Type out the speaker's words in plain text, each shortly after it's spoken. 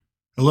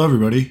Hello,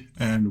 everybody,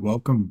 and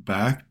welcome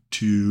back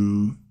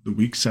to the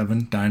Week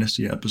 7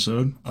 Dynasty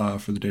episode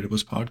for the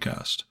Datablitz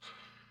podcast.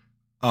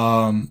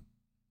 Um,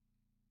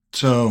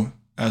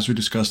 as we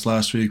discussed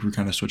last week, we're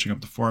kind of switching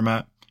up the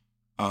format.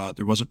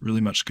 There wasn't really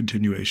much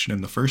continuation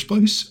in the first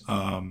place,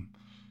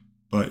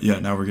 but yeah,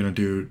 now we're going to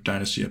do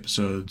Dynasty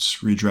episodes,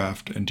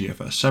 redraft, and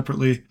DFS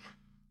separately.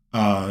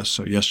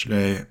 So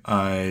yesterday,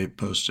 I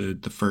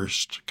posted the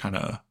first kind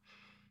of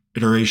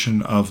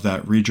iteration of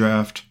that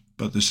redraft,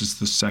 but this is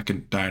the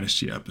second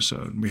Dynasty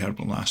episode. We had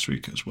one last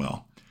week as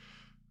well.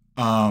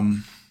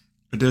 Um,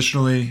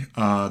 Additionally,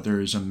 there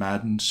is a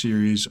Madden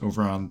series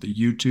over on the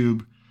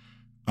YouTube.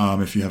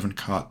 If you haven't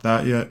caught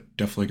that yet,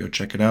 definitely go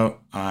check it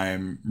out.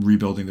 I'm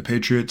rebuilding the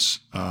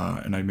Patriots,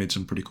 and I made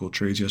some pretty cool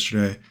trades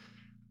yesterday.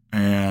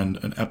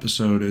 And an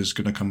episode is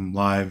going to come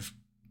live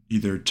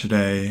either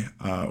today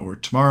or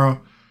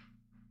tomorrow,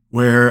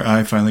 where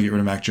I finally get rid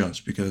of Mac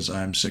Jones because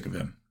I'm sick of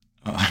him.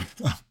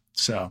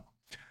 So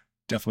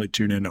definitely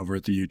tune in over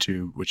at the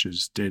YouTube, which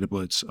is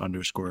Datablitz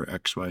underscore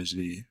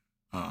XYZ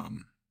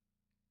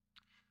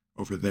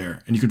over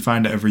there. And you can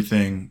find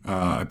everything.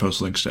 I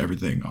post links to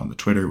everything on the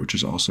Twitter, which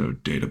is also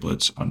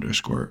Datablitz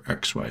underscore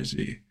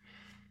XYZ.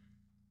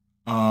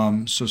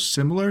 So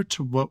similar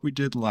to what we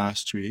did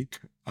last week,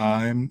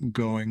 I'm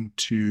going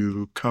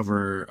to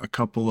cover a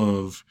couple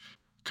of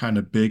kind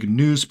of big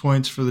news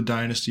points for the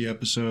Dynasty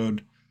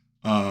episode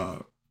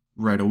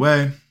right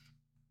away,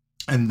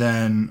 and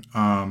then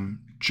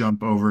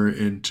jump over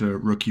into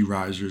rookie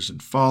risers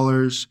and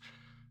fallers,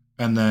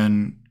 and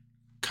then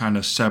kind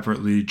of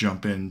separately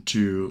jump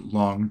into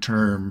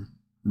long-term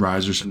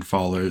risers and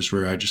fallers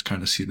where I just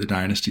kind of see the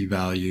dynasty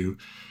value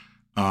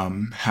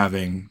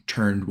having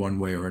turned one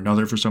way or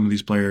another for some of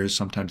these players.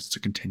 Sometimes it's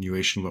a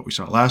continuation of what we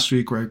saw last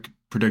week where I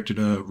predicted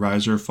a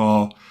riser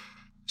fall.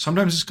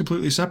 Sometimes it's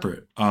completely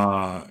separate.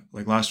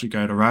 Like last week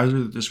I had a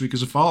riser, this week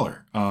is a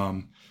faller.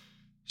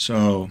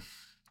 So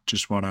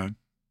just want to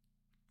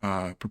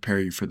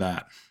prepare you for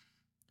that.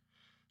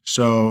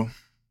 So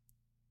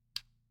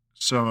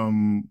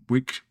some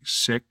week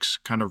 6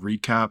 kind of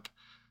recap.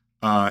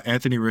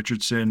 Anthony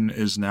Richardson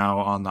is now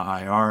on the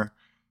IR.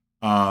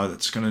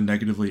 That's going to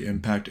negatively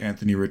impact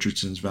Anthony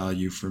Richardson's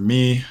value for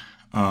me.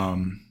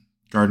 Gardner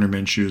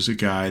Minshew is a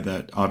guy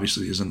that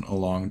obviously isn't a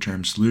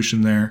long-term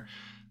solution there.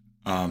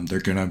 They're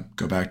going to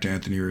go back to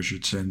Anthony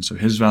Richardson, so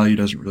his value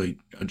doesn't really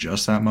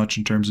adjust that much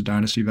in terms of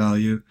dynasty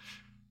value.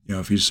 You know,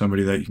 if he's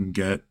somebody that you can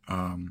get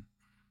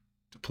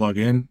to plug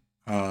in,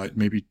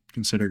 maybe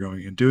consider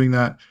going and doing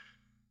that.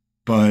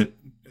 But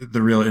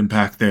the real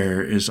impact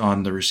there is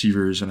on the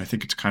receivers, and I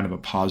think it's kind of a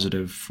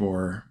positive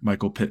for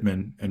Michael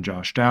Pittman and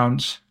Josh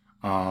Downs.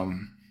 I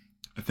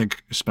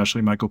think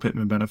especially Michael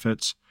Pittman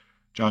benefits.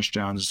 Josh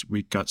Downs'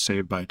 week got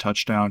saved by a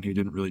touchdown. He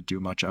didn't really do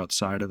much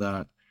outside of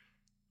that.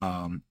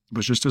 It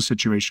was just a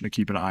situation to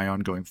keep an eye on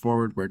going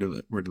forward. Where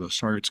do those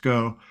targets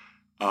go?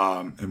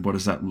 And what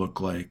does that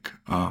look like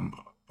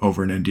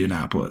over in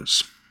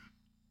Indianapolis?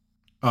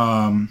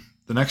 The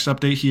next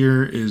update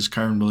here is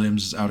Kyren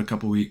Williams is out a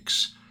couple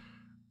weeks.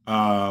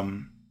 I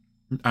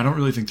don't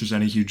really think there's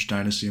any huge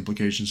dynasty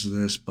implications to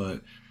this,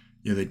 but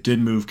yeah, they did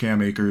move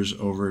Cam Akers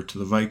over to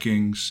the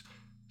Vikings,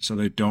 so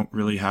they don't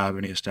really have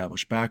any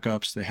established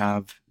backups. They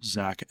have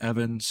Zach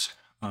Evans.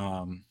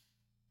 I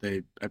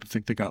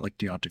think they got like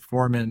Deontay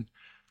Foreman.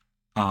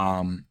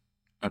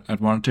 I'd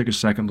want to take a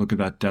second look at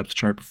that depth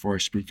chart before I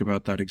speak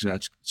about that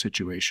exact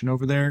situation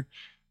over there.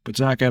 But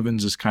Zach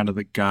Evans is kind of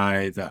the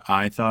guy that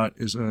I thought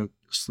is a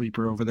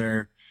sleeper over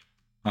there,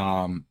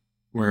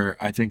 where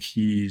I think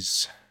he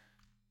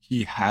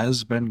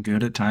has been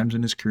good at times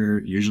in his career.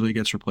 Usually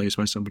gets replaced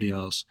by somebody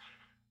else,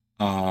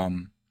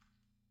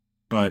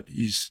 but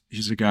he's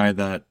a guy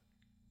that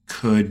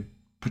could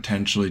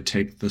potentially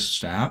take the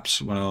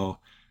snaps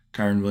while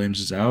Kyren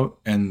Williams is out.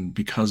 And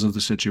because of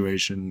the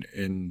situation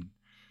in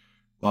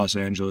Los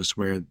Angeles,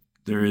 where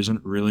there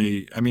isn't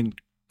really, I mean,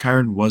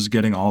 Kyren was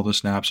getting all the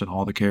snaps and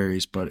all the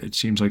carries, but it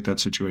seems like that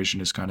situation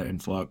is kind of in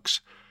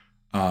flux.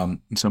 And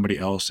somebody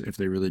else, if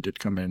they really did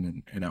come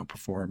in and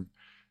outperform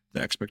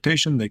the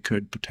expectation, they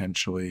could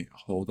potentially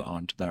hold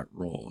on to that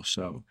role.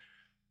 So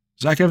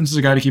Zach Evans is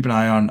a guy to keep an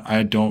eye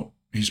on.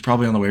 He's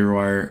probably on the waiver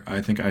wire.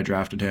 I think I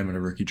drafted him in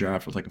a rookie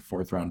draft with like a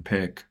 4th round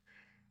pick.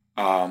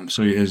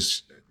 So he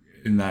is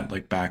in that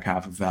like back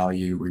half of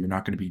value where you're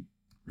not going to be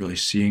really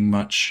seeing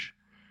much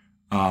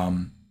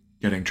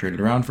getting traded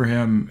around for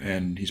him,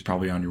 and he's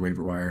probably on your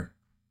waiver wire.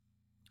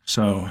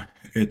 So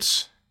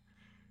it's,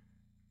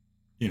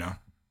 it's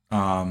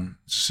a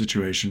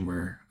situation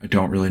where I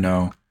don't really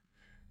know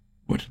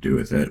what to do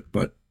with it,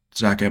 but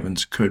Zach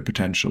Evans could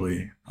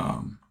potentially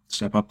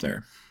step up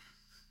there.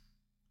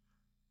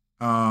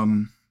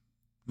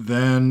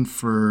 Then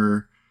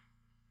for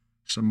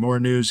some more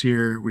news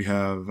here, we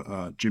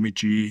have Jimmy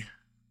G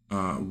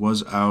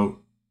was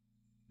out,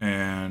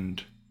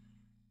 and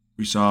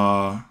we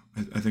saw,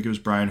 I think it was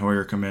Brian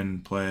Hoyer come in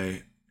and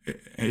play.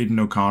 Aiden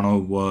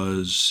O'Connell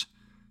was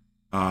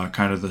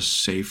kind of the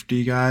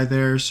safety guy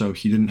there, so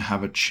he didn't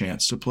have a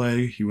chance to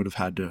play. He would have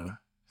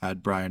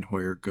had Brian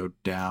Hoyer go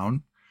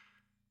down.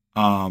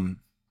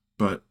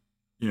 but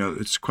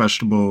it's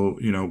questionable,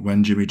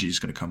 when Jimmy G is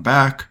going to come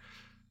back.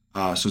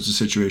 So it's a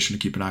situation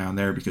to keep an eye on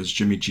there because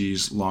Jimmy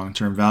G's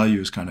long-term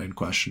value is kind of in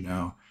question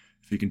now.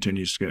 If he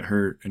continues to get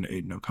hurt and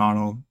Aiden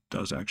O'Connell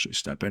does actually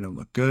step in and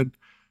look good,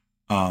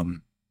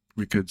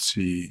 we could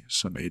see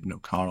some Aiden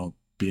O'Connell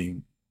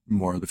being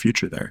more of the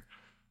future there.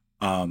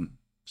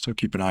 So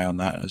keep an eye on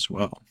that as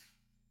well.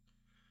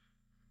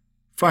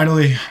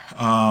 Finally,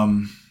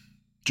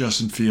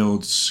 Justin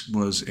Fields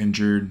was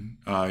injured.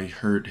 He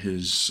hurt I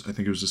think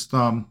it was his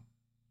thumb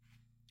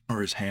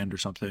or his hand or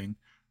something.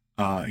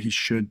 He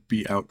should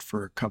be out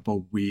for a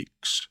couple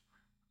weeks.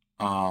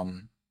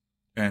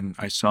 And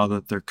I saw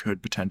that there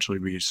could potentially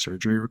be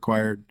surgery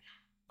required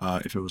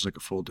if it was like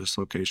a full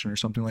dislocation or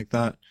something like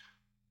that.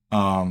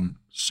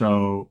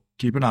 So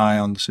keep an eye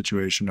on the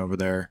situation over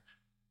there.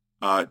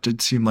 It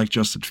did seem like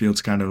Justin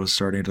Fields kind of was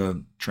starting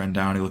to trend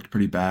down. He looked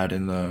pretty bad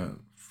in the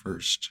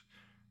first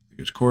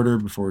quarter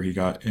before he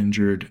got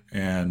injured,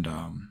 and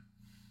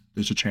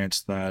there's a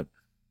chance that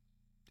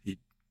he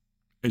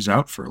is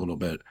out for a little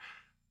bit.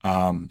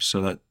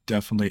 So that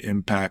definitely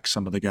impacts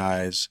some of the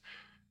guys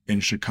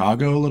in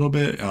Chicago a little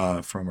bit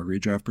from a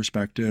redraft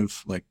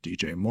perspective, like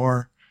DJ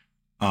Moore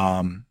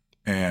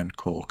and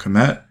Cole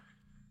Kmet.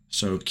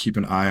 So keep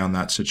an eye on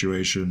that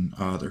situation.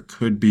 There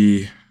could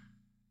be,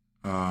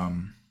 I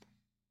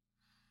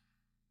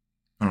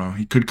don't know,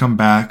 he could come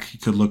back. He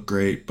could look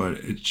great, but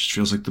it just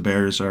feels like the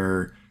Bears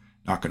are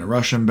not going to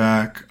rush him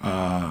back.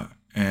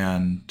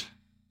 And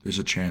there's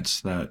a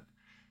chance that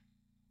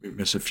we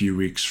miss a few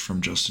weeks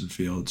from Justin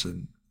Fields,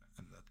 and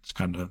that's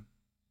kind of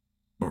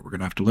what we're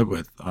going to have to live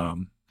with.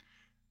 And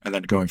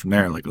then going from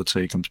there, like let's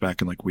say he comes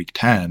back in like week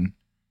 10,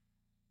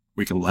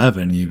 week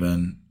 11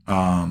 even.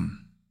 I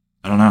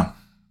don't know.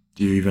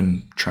 Do you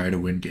even try to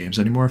win games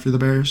anymore if you're the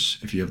Bears?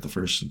 If you have the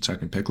first and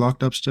second pick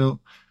locked up still?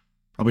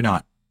 Probably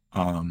not.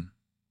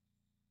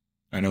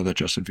 I know that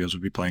Justin Fields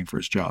would be playing for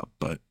his job,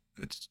 but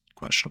it's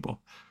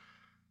questionable.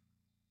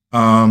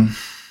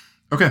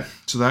 Okay,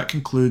 so that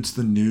concludes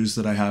the news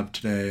that I have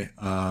today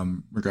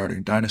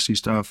regarding Dynasty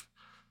stuff.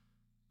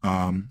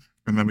 And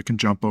then we can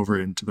jump over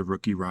into the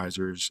rookie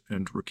risers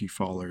and rookie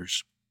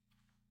fallers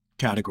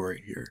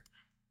category here.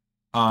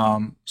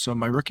 So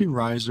my rookie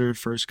riser,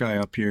 first guy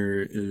up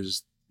here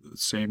is the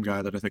same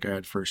guy that I think I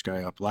had first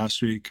guy up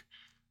last week,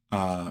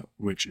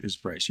 which is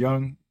Bryce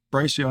Young.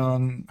 Bryce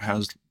Young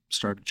has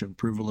started to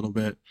improve a little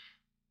bit.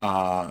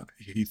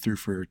 He threw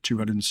for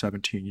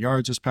 217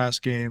 yards this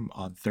past game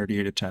on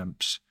 38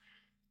 attempts,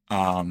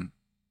 and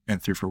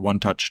threw for 1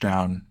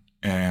 touchdown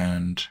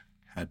and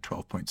had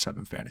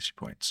 12.7 fantasy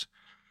points.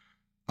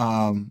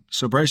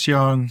 So Bryce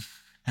Young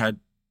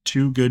had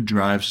 2 good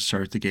drives to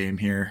start the game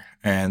here,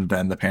 and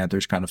then the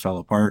Panthers kind of fell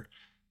apart.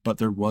 But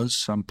there was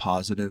some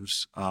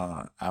positives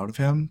out of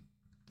him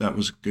that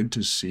was good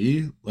to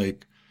see.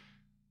 Like,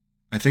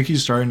 I think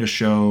he's starting to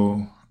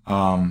show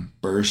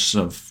bursts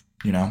of,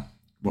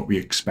 what we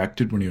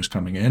expected when he was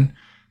coming in.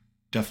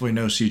 Definitely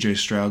no CJ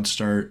Stroud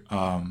start,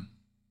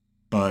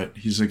 but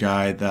he's a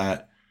guy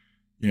that,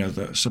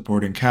 the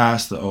supporting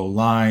cast, the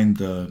O-line,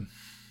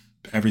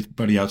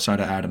 everybody outside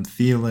of Adam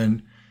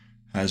Thielen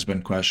has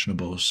been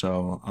questionable.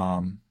 So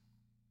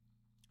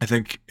I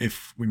think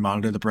if we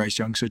monitor the Bryce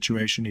Young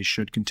situation, he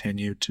should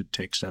continue to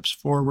take steps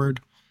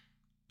forward.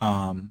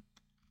 And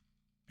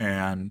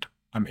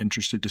I'm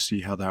interested to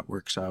see how that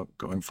works out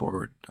going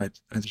forward. I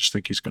just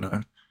think he's going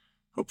to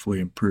hopefully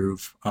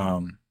improve,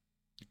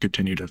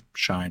 continue to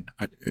shine.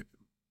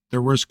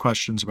 There was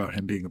questions about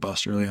him being a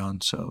bust early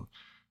on, so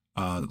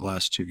the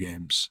last 2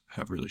 games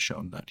have really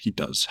shown that he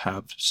does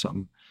have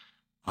some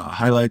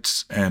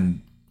highlights,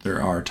 and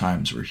there are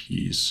times where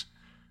he's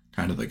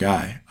kind of the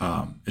guy.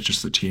 It's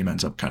just the team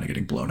ends up kind of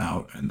getting blown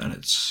out, and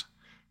then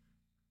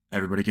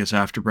everybody gets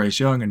after Bryce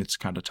Young, and it's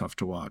kind of tough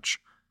to watch.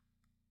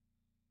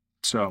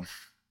 So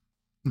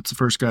that's the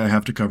first guy I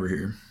have to cover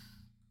here.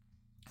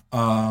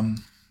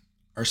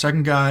 Our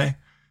second guy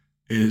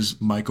is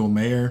Michael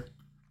Mayer.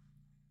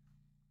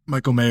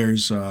 Michael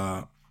Mayer's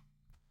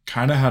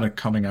kind of had a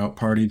coming out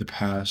party the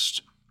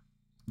past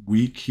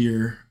week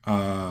here,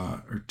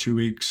 or 2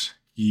 weeks.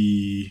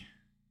 He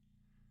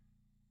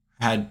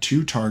had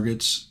 2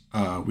 targets,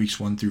 weeks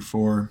 1 through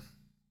 4.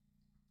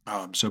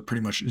 So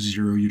pretty much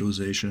 0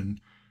 utilization.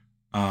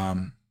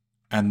 And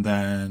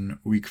then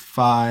week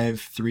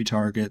 5, 3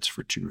 targets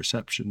for 2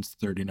 receptions,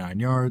 39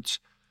 yards.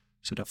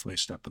 So definitely a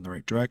step in the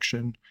right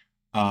direction.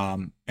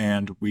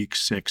 And week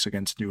 6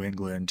 against New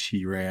England,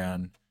 he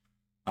ran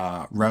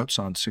routes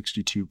on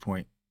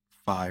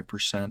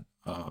 62.5%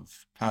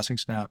 of passing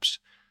snaps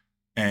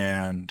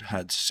and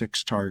had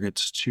 6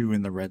 targets, 2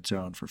 in the red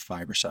zone for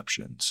 5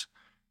 receptions.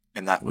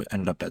 And that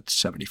ended up at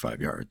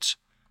 75 yards.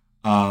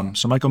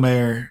 So Michael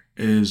Mayer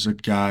is a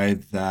guy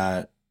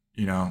that,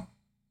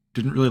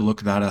 didn't really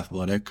look that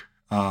athletic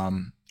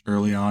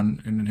early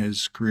on in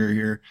his career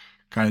here.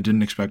 Kind of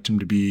didn't expect him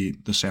to be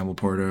the Sam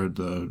Laporta,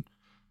 the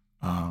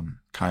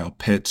Kyle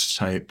Pitts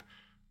type,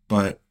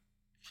 but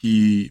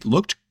he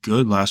looked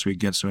good last week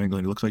against New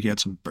England. He looked like he had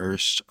some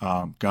bursts,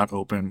 got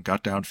open,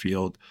 got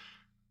downfield,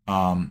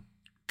 kind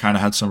kind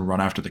of had some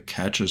run after the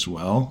catch as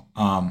well,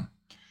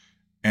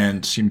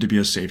 and seemed to be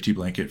a safety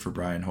blanket for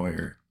Brian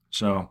Hoyer.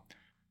 So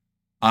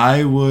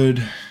I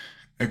would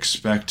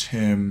expect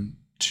him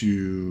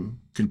to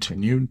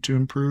continue to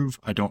improve.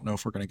 I don't know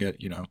if we're going to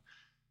get,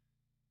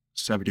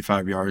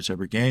 75 yards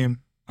every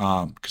game,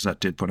 because that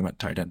did put him at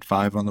tight end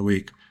 5 on the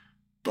week.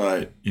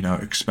 But,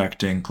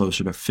 expecting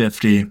closer to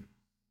 50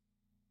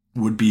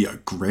 would be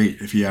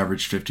great if he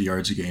averaged 50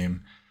 yards a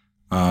game.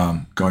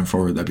 Going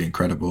forward, that'd be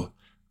incredible.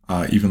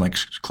 Even like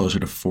closer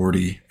to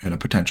 40 and a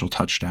potential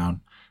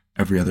touchdown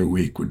every other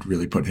week would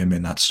really put him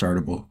in that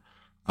startable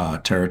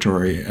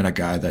territory, and a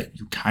guy that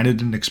you kind of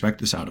didn't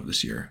expect this out of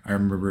this year. I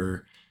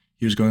remember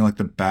he was going like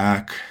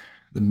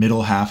the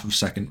middle half of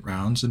second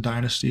rounds in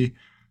Dynasty,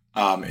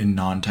 in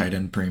non-tight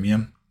end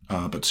premium,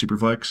 but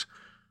Superflex.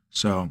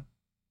 So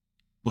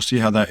we'll see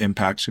how that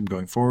impacts him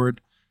going forward.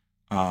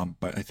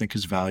 But I think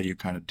his value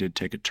kind of did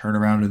take a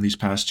turnaround in these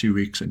past 2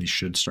 weeks, and he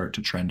should start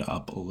to trend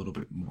up a little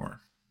bit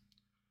more.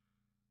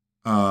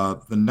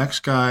 The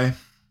next guy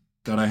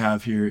that I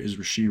have here is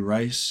Rashee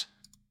Rice.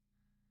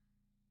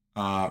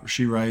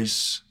 Rashee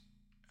Rice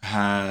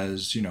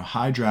has,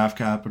 high draft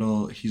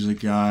capital. He's a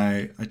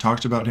guy, I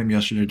talked about him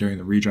yesterday during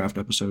the redraft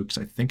episode because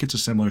I think it's a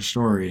similar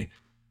story,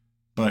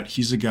 but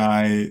he's a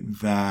guy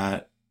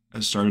that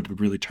has started to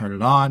really turn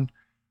it on.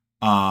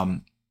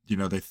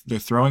 They're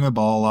throwing the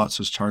ball a lot,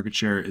 so his target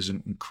share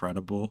isn't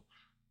incredible.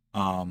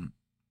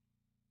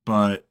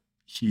 But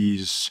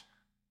he's,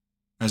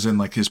 as in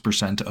like his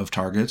percent of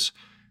targets,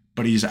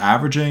 but he's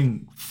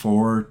averaging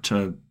 4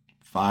 to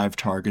 5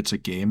 targets a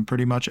game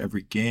pretty much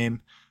every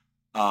game.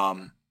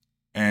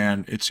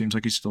 And it seems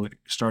like he's still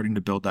starting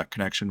to build that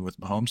connection with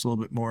Mahomes a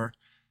little bit more.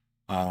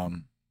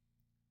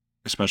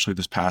 Especially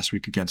this past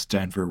week against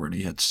Denver when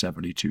he had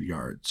 72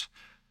 yards.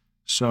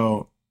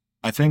 So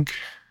I think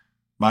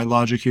my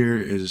logic here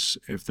is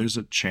if there's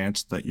a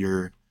chance that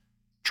you're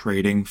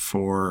trading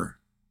for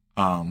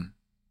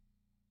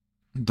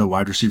the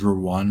wide receiver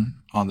 1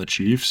 on the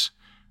Chiefs,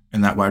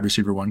 and that wide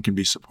receiver 1 can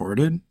be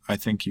supported, I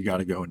think you got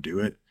to go and do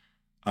it.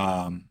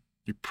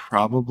 You're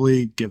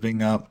probably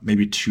giving up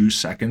maybe 2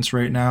 seconds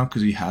right now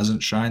because he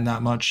hasn't shined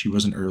that much. He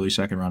was an early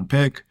second round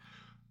pick.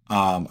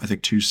 I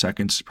think 2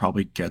 seconds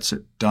probably gets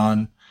it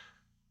done.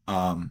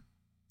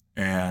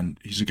 And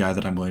he's a guy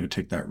that I'm willing to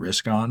take that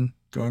risk on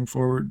going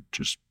forward.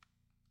 Just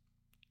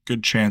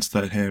good chance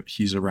that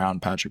he's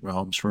around Patrick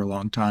Mahomes for a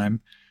long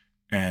time.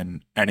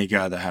 And any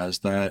guy that has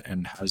that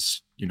and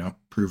has,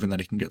 proven that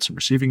he can get some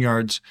receiving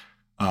yards,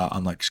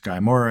 unlike Sky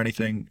Moore or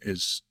anything,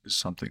 is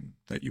something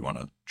that you want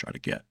to try to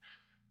get.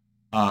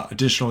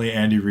 Additionally,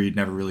 Andy Reid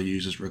never really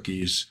uses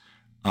rookies.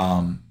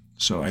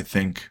 So I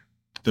think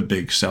the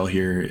big sell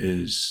here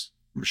is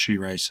Rashee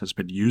Rice has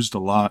been used a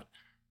lot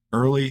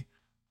early,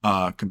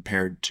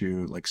 compared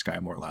to like Sky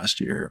Moore last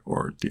year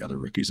or the other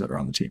rookies that are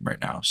on the team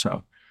right now.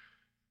 So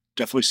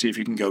definitely see if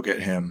you can go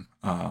get him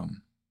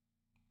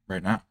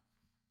right now.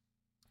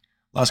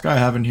 Last guy I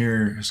have in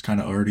here has kind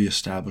of already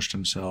established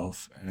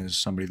himself and is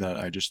somebody that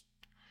I just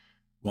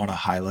want to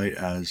highlight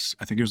as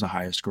I think he was the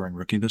highest scoring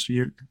rookie this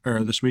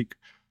week.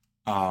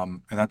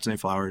 And that's Zay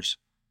Flowers.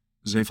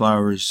 Zay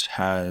Flowers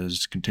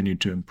has continued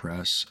to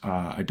impress.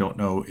 I don't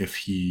know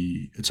if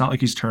it's not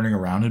like he's turning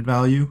around in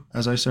value,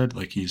 as I said,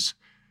 like he's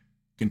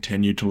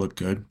continued to look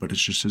good, but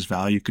it's just his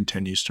value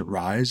continues to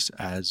rise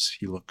as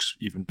he looks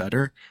even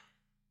better.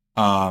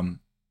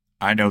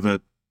 I know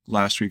that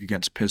last week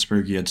against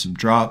Pittsburgh, he had some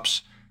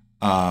drops,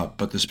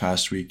 but this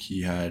past week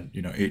he had,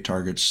 8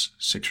 targets,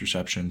 6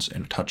 receptions,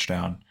 and a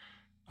touchdown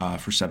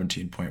for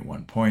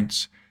 17.1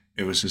 points.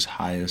 It was his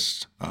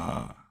highest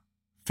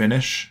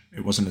finish.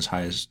 It wasn't his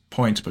highest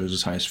points, but it was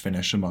his highest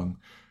finish among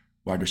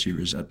wide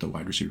receivers at the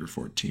wide receiver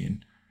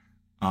 14.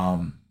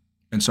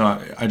 And so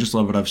I just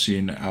love what I've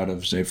seen out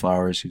of Zay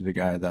Flowers. He's the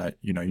guy that,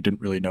 you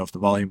didn't really know if the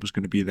volume was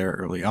going to be there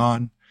early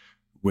on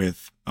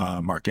with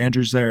Mark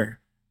Andrews there,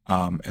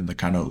 and the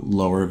kind of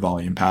lower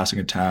volume passing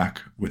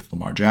attack with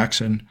Lamar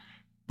Jackson.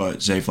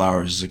 But Zay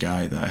Flowers is a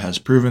guy that has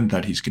proven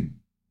that he's can,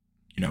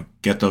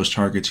 get those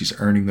targets. He's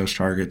earning those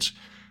targets,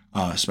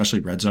 especially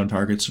red zone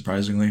targets,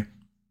 surprisingly.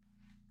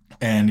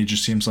 And he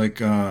just seems like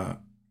kind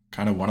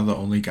of one of the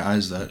only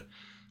guys that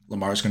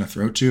Lamar's going to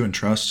throw to and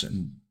trust,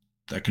 and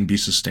that can be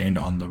sustained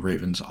on the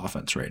Ravens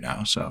offense right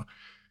now. So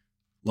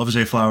love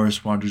Zay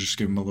Flowers. Wanted to just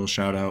give him a little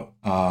shout out.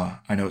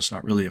 I know it's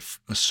not really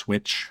a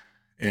switch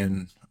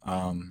in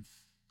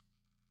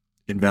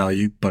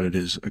value, but it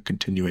is a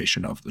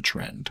continuation of the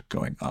trend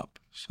going up.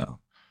 So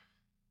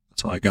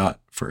that's all I got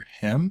for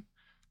him.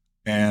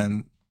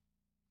 And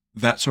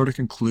that sort of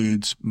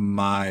concludes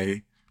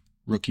my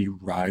rookie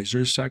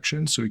risers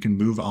section. So we can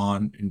move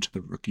on into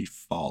the rookie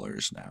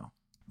fallers now.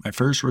 My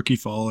first rookie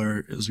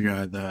faller is a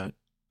guy that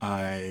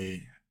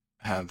I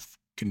have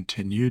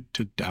continued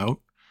to doubt,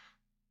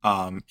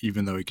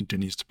 even though he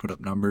continues to put up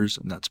numbers,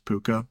 and that's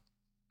Puka.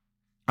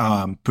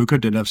 Puka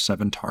did have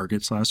 7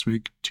 targets last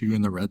week, 2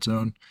 in the red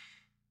zone,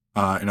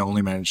 and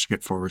only managed to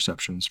get 4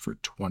 receptions for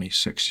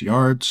 26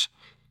 yards.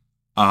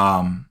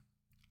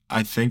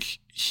 I think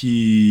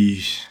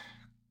he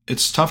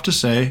It's tough to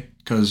say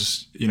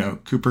because,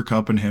 Cooper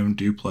Cup and him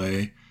do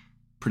play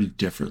pretty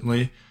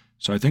differently.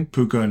 So I think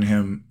Puka and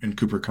him and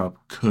Cooper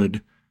Cup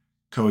could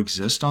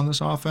coexist on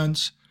this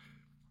offense.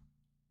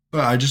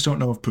 But I just don't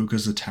know if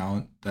Puka's the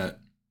talent that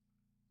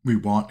we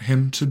want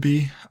him to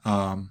be.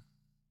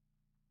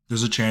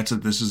 There's a chance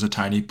that this is a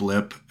tiny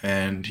blip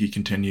and he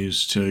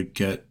continues to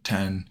get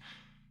 10,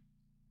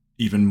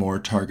 even more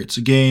targets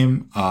a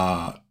game,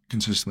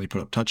 consistently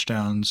put up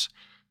touchdowns.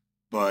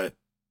 But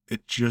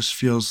it just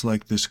feels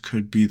like this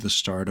could be the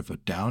start of a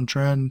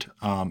downtrend.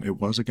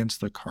 It was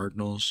against the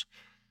Cardinals,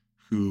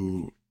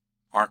 who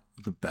aren't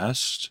the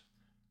best.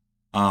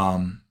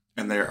 And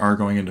they are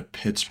going into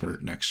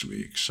Pittsburgh next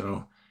week.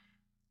 So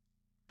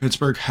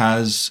Pittsburgh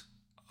has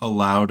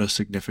allowed a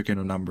significant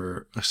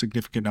number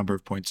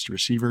of points to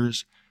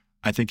receivers.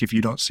 I think if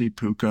you don't see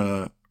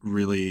Puka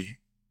really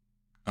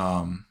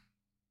um,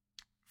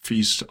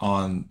 feast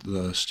on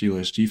the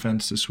Steelers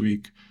defense this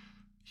week,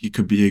 he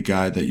could be a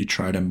guy that you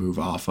try to move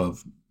off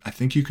of. I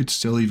think you could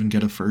still even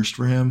get a first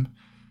for him.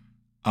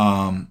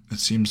 It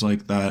seems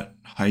like that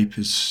hype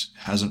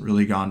hasn't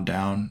really gone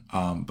down,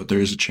 but there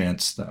is a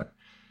chance that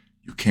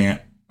you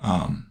can't.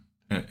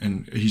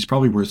 And he's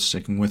probably worth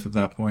sticking with at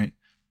that point.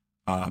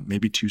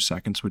 Maybe 2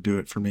 seconds would do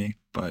it for me,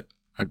 but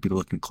I'd be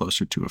looking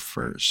closer to a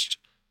first.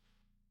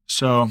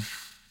 So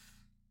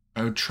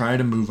I would try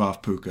to move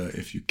off Puka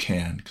if you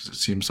can, because it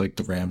seems like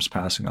the Rams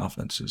passing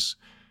offense is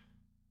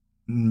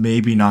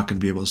maybe not going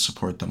to be able to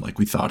support them like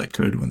we thought it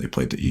could when they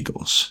played the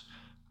Eagles.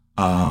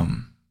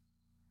 Um,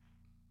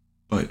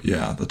 but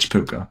yeah, that's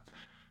Puka.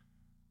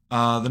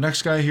 The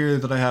next guy here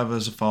that I have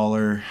as a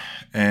faller,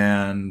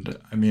 and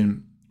I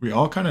mean, we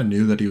all kind of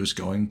knew that he was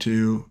going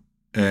to,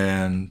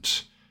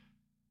 and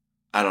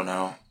I don't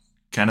know.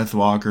 Kenneth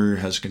Walker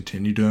has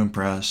continued to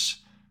impress.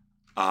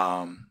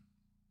 Um,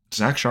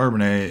 Zach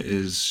Charbonnet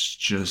is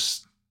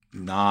just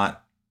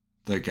not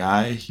the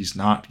guy. He's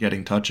not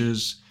getting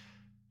touches.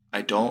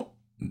 I don't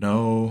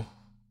know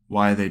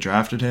why they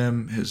drafted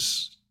him.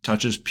 His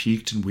touches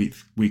peaked in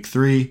week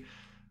 3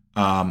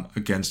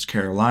 against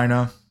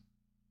Carolina,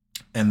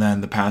 and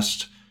then the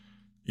past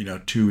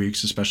 2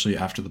 weeks, especially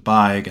after the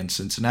bye against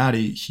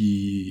Cincinnati,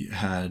 he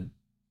had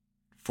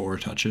 4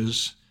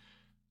 touches.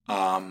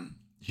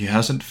 He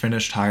hasn't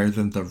finished higher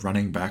than the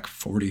running back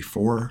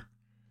 44.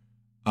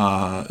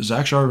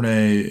 Zach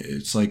Charbonnet,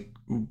 it's like,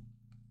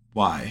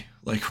 why?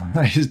 Like,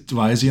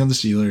 why is he on the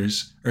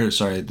Steelers? Or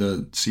sorry,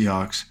 the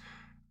Seahawks.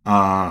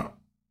 Uh,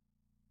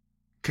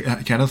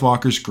 Kenneth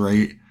Walker's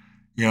great.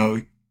 You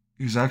know,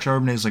 Zach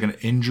Charbonnet is like an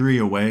injury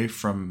away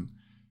from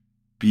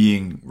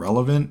being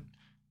relevant,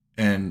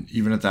 and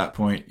even at that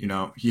point,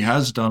 he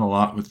has done a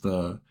lot with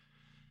the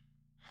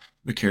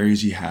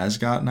carries he has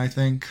gotten. I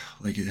think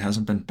like it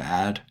hasn't been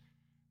bad.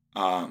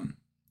 Um,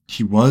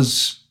 he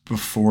was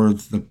before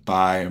the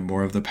bye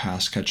more of the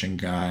pass catching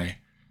guy,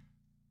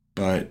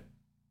 but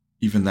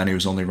even then he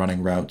was only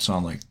running routes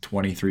on like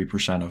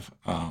 23% of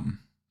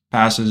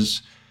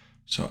passes.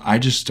 So I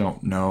just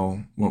don't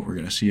know what we're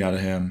gonna see out of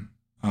him.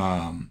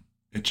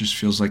 It just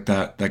feels like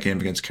that game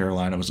against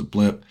Carolina was a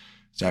blip.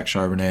 Zach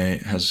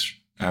Charbonnet has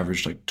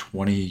averaged like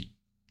 24%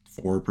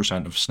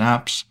 of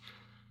snaps.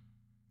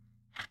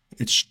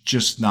 It's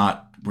just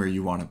not where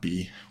you want to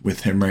be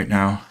with him right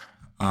now.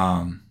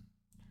 Um,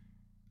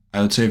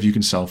 I would say if you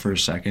can sell for a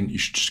second, you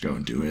should just go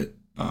and do it.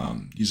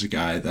 He's a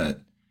guy that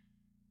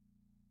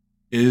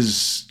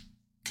is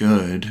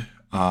good.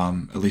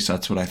 At least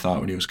that's what I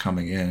thought when he was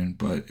coming in,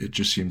 but it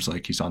just seems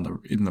like he's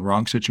in the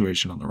wrong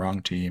situation on the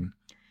wrong team.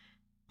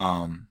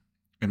 Um,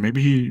 and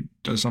maybe he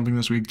does something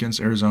this week against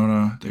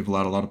Arizona. They've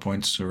allowed a lot of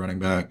points to running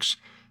backs.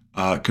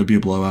 It could be a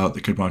blowout.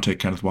 They could want to take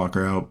Kenneth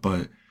Walker out,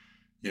 but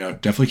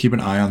definitely keep an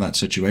eye on that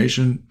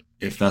situation.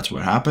 If that's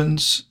what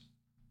happens,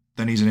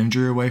 then he's an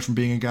injury away from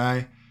being a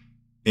guy.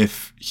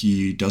 If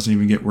he doesn't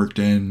even get worked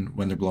in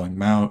when they're blowing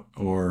him out,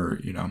 or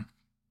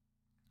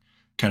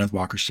Kenneth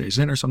Walker stays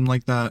in or something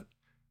like that,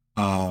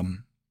 I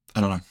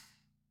don't know.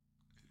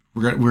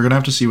 We're gonna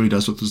have to see what he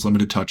does with his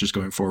limited touches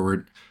going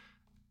forward,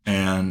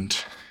 and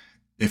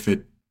if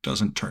it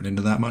doesn't turn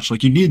into that much,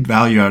 like you need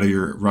value out of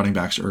your running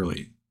backs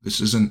early. This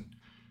isn't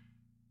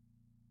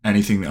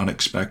anything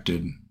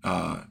unexpected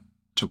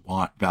to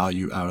want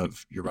value out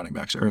of your running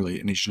backs early,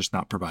 and he's just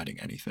not providing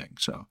anything.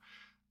 So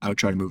I would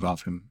try to move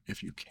off him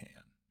if you can.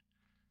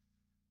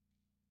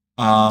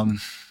 Um,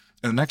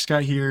 and the next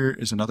guy here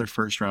is another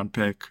first round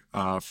pick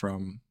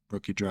from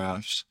rookie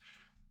drafts.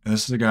 And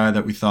this is a guy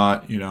that we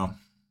thought,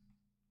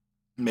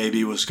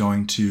 maybe was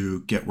going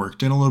to get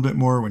worked in a little bit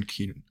more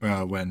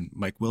when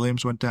Mike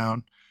Williams went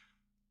down.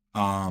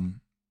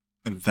 Um,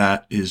 and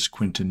that is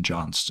Quentin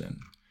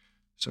Johnston.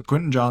 So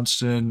Quentin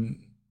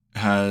Johnston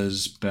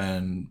has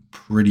been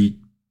pretty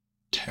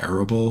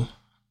terrible.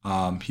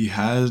 He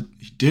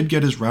did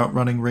get his route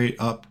running rate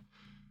up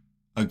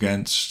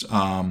against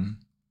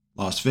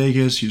Las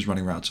Vegas. He was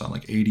running routes on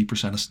like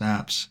 80% of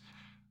snaps.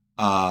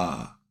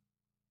 Uh,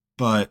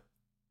 but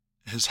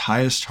his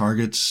highest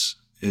targets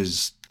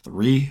is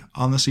 3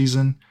 on the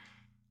season.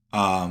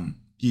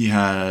 He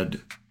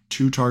had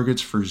 2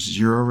 targets for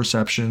 0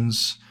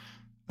 receptions.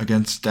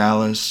 against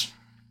Dallas.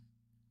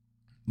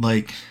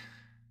 Like,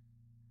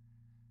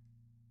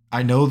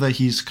 I know that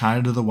he's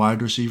kind of the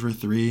wide receiver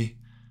three,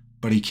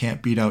 but he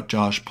can't beat out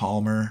Josh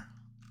Palmer.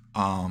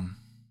 Um,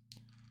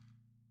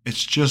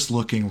 it's just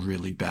looking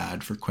really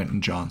bad for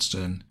Quentin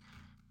Johnston.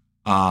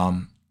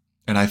 Um,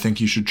 and I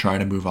think you should try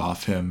to move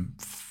off him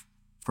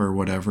for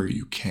whatever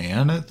you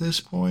can at this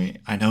point.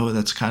 I know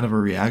that's kind of a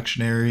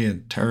reactionary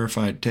and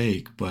terrified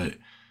take, but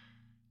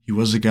he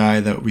was a guy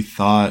that we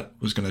thought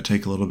was going to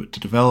take a little bit to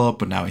develop,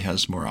 but now he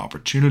has more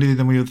opportunity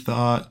than we had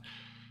thought.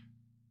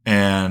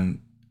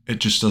 And it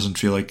just doesn't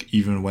feel like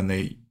even when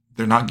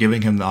they're not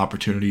giving him the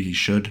opportunity he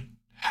should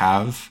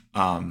have,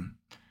 kind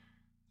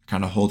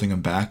of holding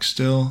him back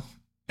still.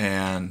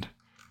 And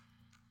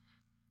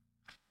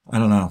I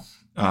don't know.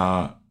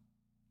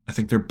 I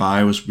think their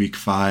bye was week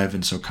 5,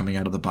 and so coming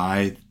out of the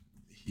bye,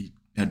 he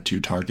had 2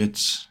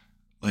 targets.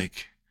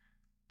 Like,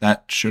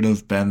 that should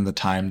have been the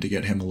time to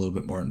get him a little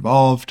bit more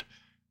involved,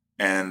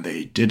 and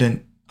they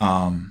didn't.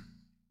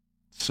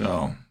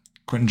 So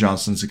Quentin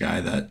Johnston's a guy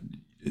that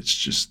it's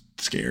just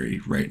scary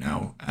right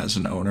now as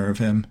an owner of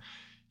him.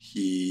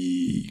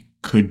 He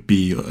could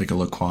be like a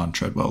Laquan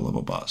Treadwell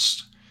level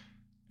bust,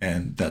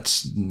 and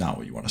that's not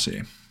what you want to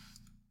see.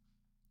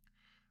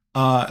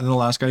 And the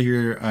last guy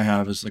here I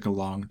have is like a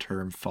long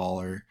term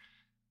faller,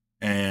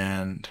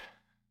 and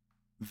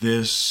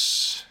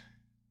this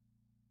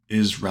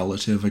is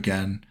relative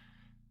again.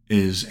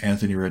 Is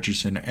Anthony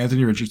Richardson?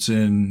 Anthony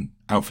Richardson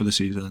out for the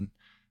season.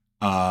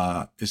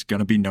 Is going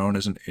to be known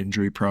as an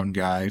injury prone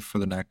guy for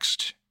the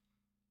next,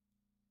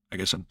 I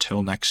guess,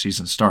 until next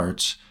season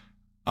starts.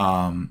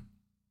 And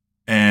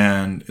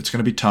it's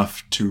going to be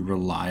tough to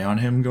rely on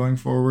him going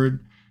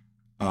forward.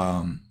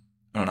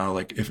 I don't know,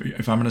 like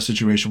if I'm in a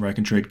situation where I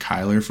can trade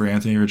Kyler for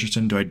Anthony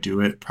Richardson, do I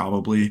do it?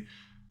 Probably.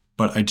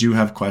 But I do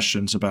have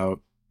questions about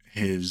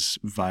his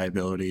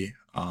viability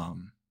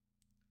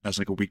as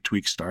like a week to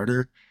week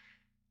starter.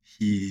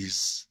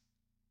 He's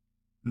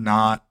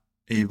not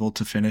able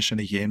to finish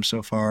any games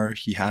so far.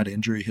 He had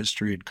injury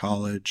history in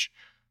college.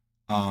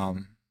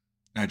 Um,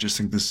 I just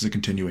think this is a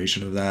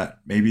continuation of that.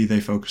 Maybe they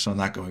focus on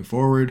that going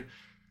forward.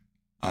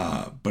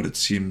 But it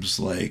seems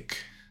like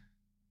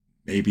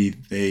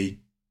maybe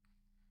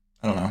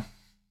I don't know,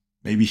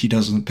 maybe he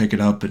doesn't pick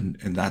it up and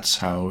that's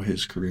how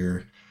his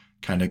career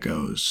kind of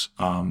goes.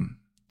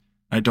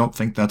 I don't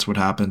think that's what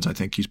happens. I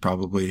think he's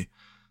probably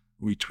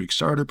week to week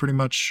starter pretty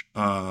much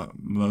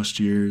most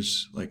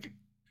years, like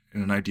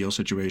in an ideal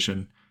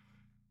situation.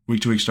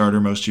 Week to week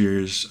starter most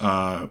years,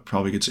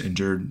 probably gets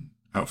injured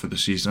out for the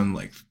season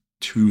like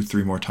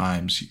 2-3 more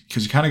times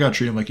because you kind of got to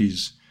treat him like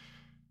he's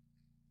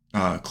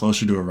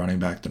closer to a running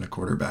back than a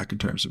quarterback in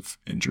terms of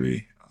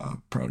injury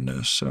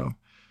proneness. So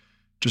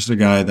just a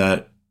guy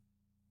that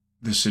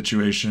this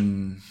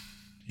situation,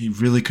 he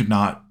really could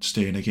not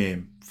stay in a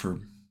game for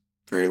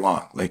very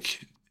long.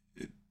 Like,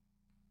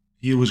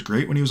 he was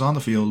great when he was on the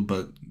field,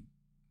 but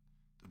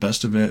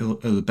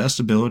the best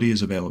ability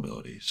is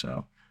availability.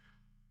 So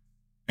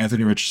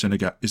Anthony Richardson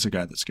is a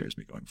guy that scares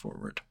me going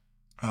forward.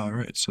 All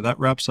right, so that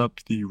wraps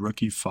up the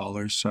rookie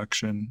fallers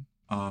section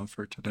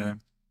for today.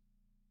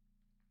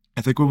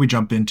 I think what we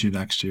jump into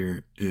next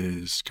year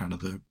is kind of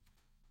the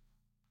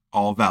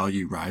all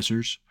value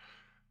risers.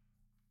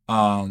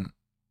 And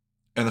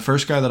the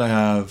first guy that I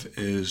have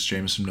is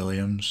Jameson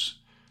Williams.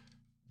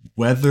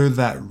 Whether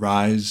that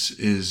rise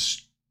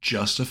is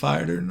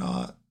justified or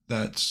not,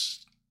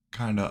 that's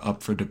kind of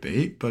up for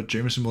debate. But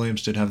Jameson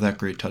Williams did have that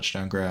great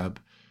touchdown grab.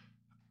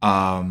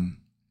 And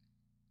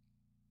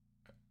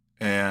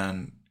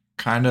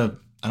kind of,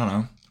 I don't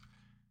know,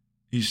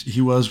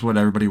 he was what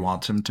everybody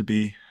wants him to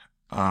be.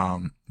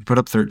 He put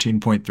up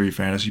 13.3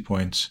 fantasy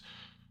points.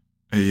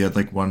 He had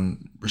like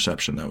one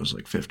reception that was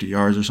like 50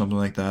 yards or something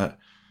like that.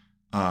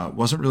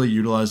 Wasn't really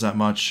utilized that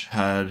much.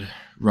 Had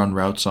run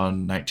routes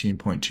on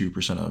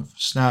 19.2% of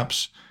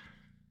snaps.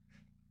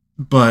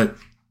 But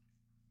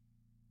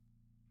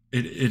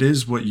it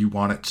is what you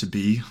want it to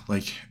be.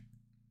 Like,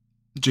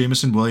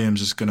 Jameson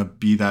Williams is going to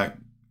be that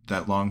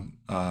long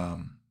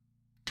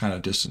kind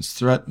of distance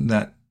threat in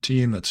that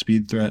team, that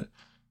speed threat,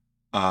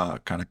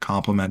 kind of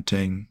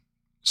complementing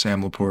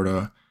Sam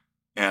Laporta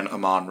and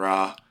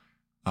Amon-Ra.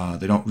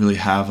 They don't really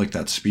have like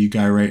that speed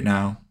guy right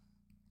now.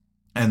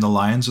 And the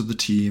Lions are the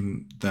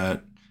team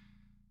that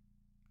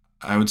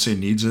I would say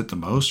needs it the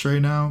most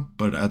right now,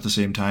 but at the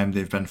same time,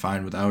 they've been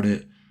fine without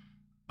it.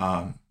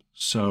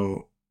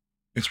 So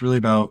it's really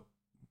about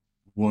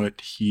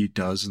what he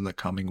does in the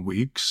coming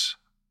weeks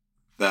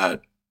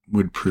that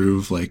would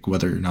prove like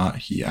whether or not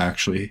he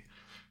actually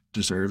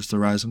deserves the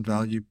rise in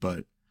value.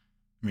 But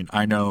I mean,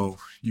 I know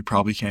you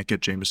probably can't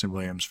get Jameson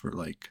Williams for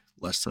like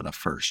less than a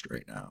first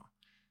right now.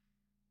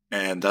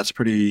 And that's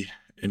pretty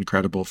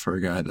incredible for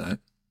a guy that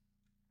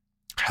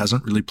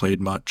hasn't really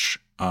played much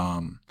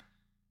and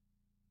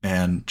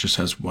just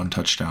has one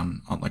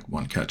touchdown on like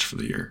one catch for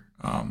the year.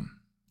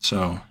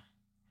 So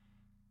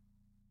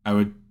I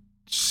would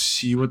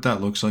see what that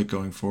looks like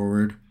going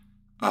forward.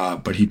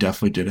 But he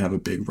definitely did have a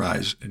big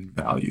rise in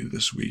value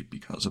this week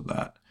because of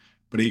that.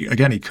 But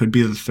he could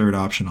be the third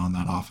option on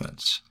that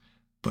offense.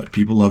 But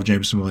people love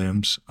Jameson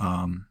Williams.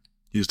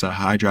 He's a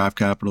high draft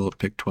capital at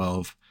pick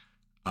 12,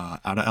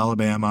 out of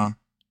Alabama.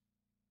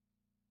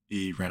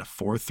 He ran a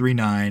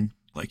 4.39.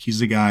 Like, he's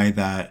the guy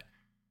that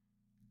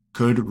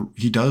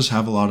he does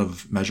have a lot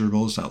of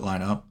measurables that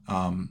line up.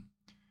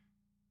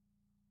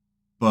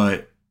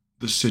 But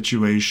the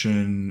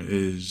situation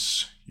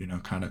is,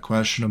 kind of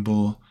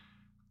questionable,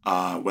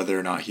 whether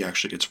or not he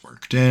actually gets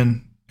worked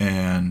in,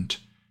 and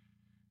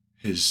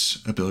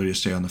his ability to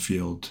stay on the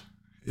field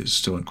is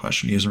still in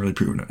question. He hasn't really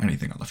proven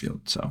anything on the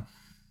field, so.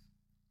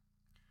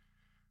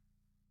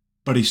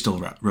 But he's still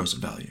rose in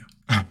value.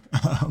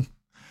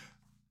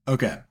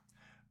 Okay.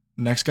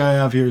 Next guy I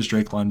have here is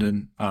Drake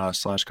London /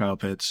 Kyle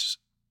Pitts.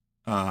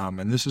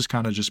 And this is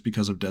kind of just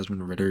because of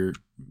Desmond Ridder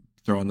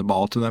throwing the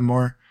ball to them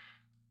more.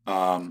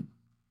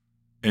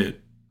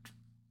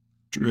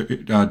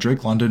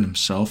 Drake London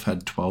himself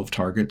had 12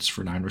 targets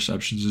for 9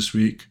 receptions this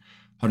week,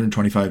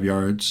 125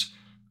 yards.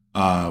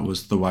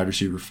 Was the wide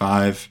receiver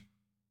 5.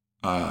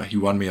 He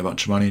won me a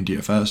bunch of money in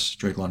DFS.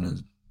 Drake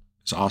London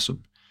is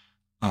awesome.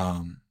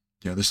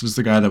 This is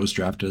the guy that was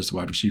drafted as the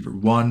wide receiver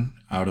 1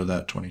 out of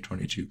that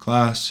 2022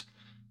 class.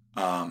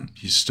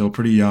 He's still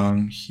pretty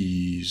young.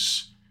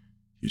 He's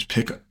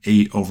pick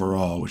 8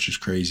 overall, which is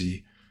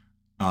crazy.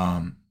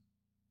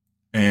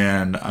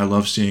 And I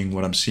love seeing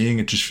what I'm seeing.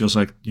 It just feels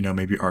like,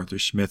 maybe Arthur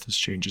Smith has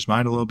changed his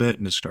mind a little bit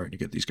and is starting to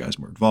get these guys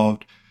more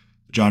involved.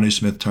 Johnny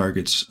Smith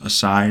targets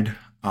aside,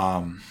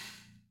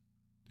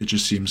 it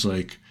just seems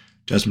like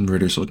Desmond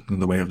Ridder's looking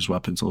the way of his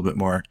weapons a little bit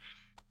more.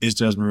 Is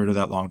Desmond Ridder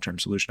that long-term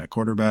solution at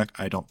quarterback?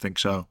 I don't think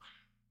so.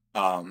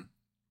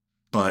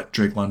 But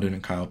Drake London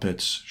and Kyle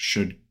Pitts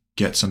should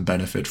get some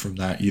benefit from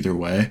that either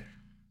way.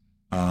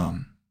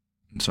 And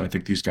so I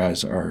think these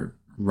guys are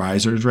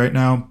risers right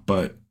now,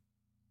 but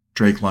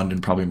Drake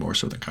London probably more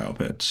so than Kyle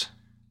Pitts.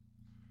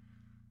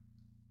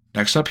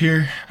 Next up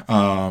here,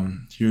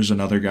 here's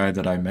another guy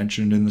that I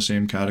mentioned in the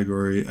same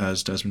category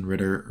as Desmond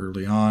Ridder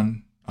early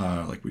on,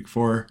 like week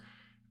 4,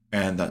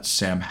 and that's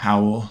Sam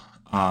Howell.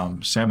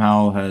 Sam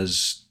Howell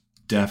has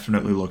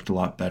definitely looked a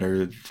lot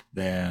better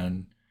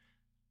than.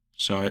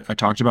 So I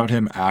talked about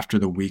him after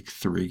the week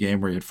 3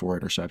 game where he had 4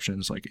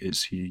 interceptions. Like,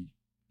 he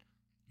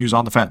was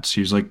on the fence.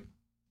 He was like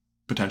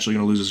potentially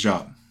going to lose his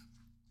job.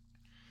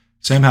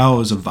 Sam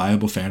Howell is a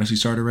viable fantasy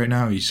starter right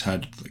now. He's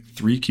had like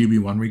 3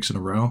 QB1 weeks in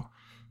a row,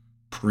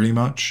 pretty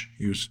much.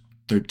 He was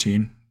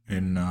 13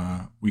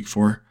 in week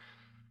 4.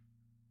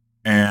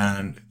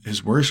 And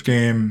his worst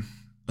game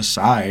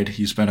aside,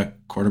 he's been a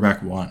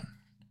quarterback 1.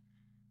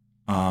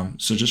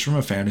 So just from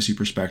a fantasy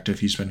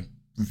perspective, he's been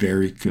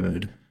very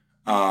good.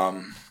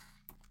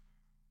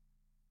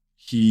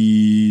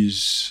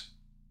 He's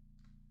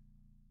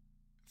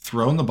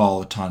thrown the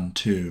ball a ton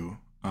too.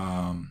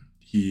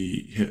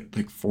 He hit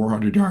like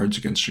 400 yards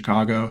against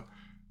Chicago,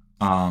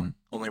 only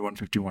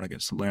 151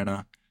 against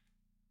Atlanta,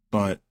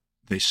 but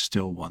they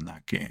still won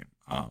that game.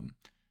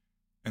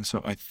 And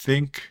so I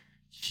think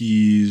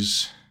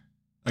he's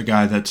a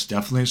guy that's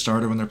definitely a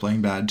starter when they're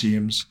playing bad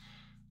teams.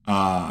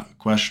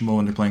 Questionable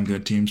when they're playing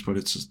good teams, but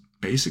it's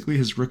basically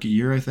his rookie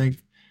year, I think.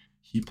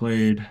 He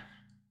played,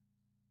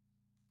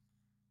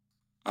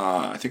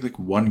 I think, like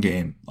 1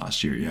 game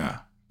last year, yeah.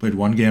 Played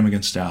 1 game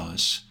against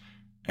Dallas,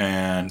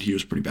 and he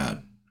was pretty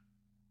bad.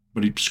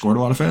 But he scored a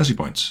lot of fantasy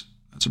points.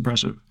 That's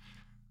impressive.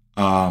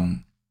 So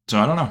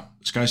I don't know.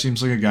 This guy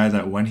seems like a guy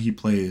that when he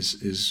plays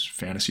is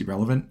fantasy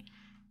relevant.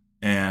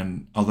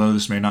 And although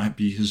this may not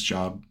be his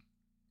job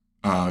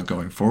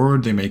going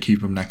forward, they may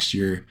keep him next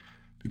year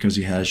because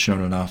he has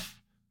shown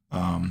enough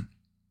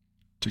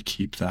to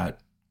keep that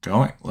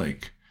going.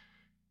 Like,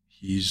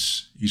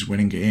 he's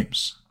winning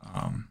games.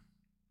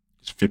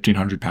 He's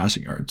 1,500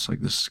 passing yards.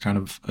 Like, this is kind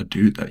of a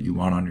dude that you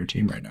want on your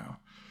team right now.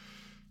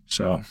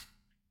 So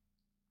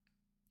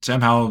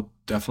Sam Howell,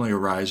 definitely a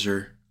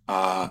riser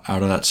out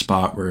of that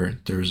spot where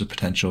there was a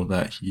potential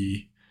that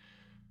he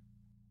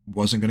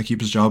wasn't going to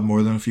keep his job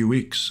more than a few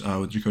weeks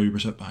with Jacoby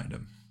Brissett behind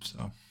him.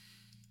 So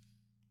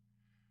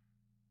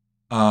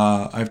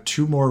I have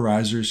 2 more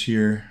risers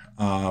here.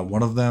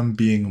 One of them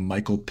being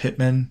Michael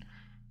Pittman.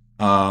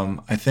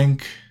 I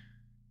think,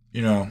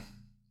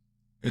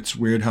 it's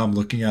weird how I'm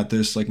looking at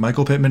this. Like,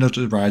 Michael Pittman is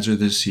a riser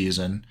this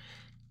season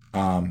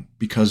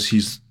because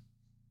he's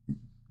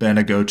been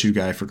a go-to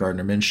guy for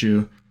Gardner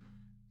Minshew.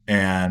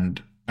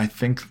 And I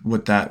think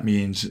what that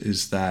means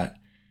is that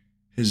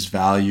his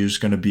value is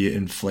going to be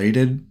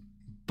inflated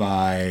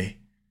by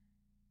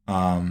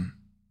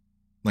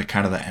like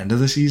kind of the end of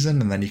the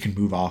season, and then you can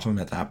move off him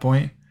at that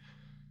point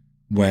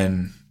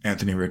when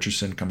Anthony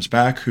Richardson comes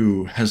back,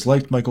 who has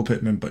liked Michael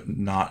Pittman but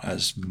not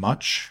as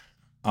much.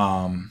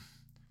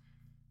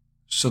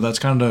 So that's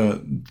kind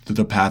of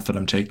the path that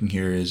I'm taking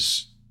here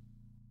is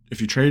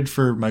if you trade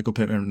for Michael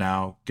Pittman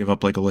now, give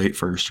up like a late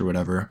first or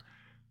whatever,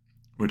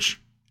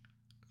 which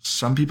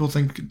some people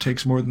think it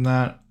takes more than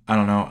that. I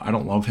don't know. I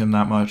don't love him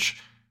that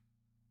much.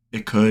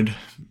 It could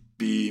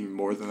be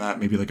more than that,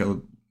 maybe like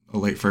a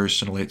late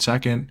first and a late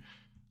second.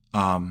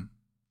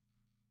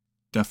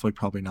 Definitely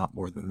probably not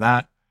more than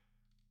that.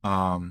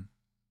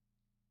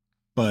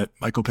 but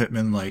Michael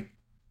Pittman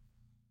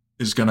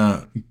is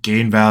gonna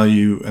gain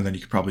value, and then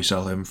you could probably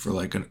sell him for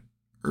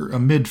a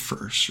mid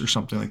first or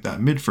something like that,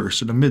 mid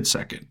first and a mid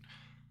second.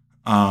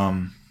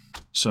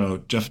 So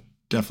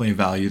definitely a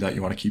value that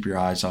you want to keep your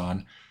eyes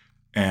on,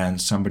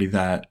 and somebody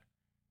that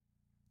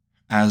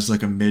as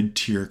a mid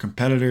tier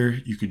competitor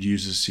you could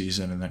use this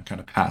season and then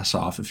kind of pass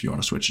off if you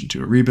want to switch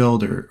into a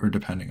rebuild or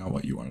depending on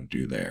what you want to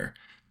do there.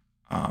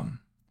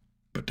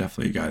 But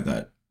definitely a guy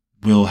that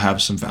will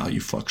have some value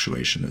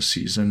fluctuation this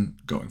season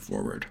going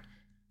forward.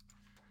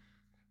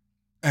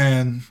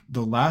 And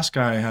the last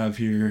guy I have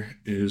here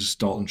is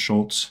Dalton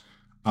Schultz.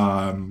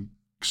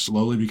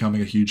 Slowly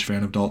becoming a huge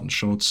fan of Dalton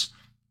Schultz.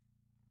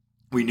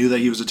 We knew that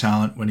he was a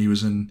talent when he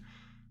was in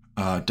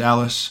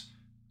Dallas.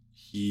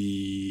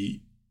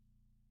 He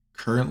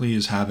currently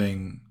is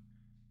having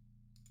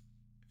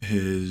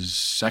his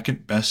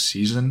second best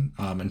season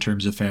in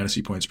terms of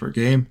fantasy points per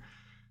game.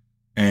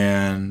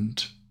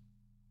 And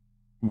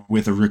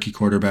with a rookie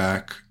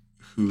quarterback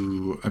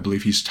who I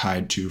believe he's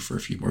tied to for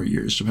a few more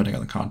years, depending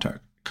on the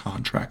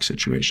contract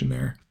situation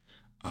there,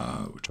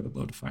 which I would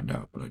love to find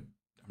out, but I'm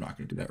not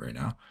going to do that right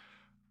now.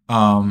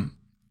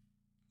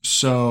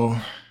 So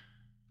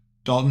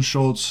Dalton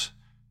Schultz,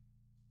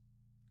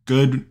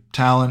 good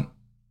talent,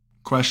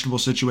 questionable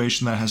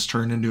situation that has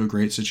turned into a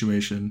great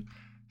situation,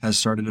 has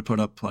started to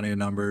put up plenty of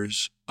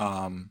numbers.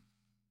 I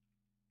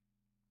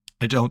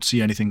don't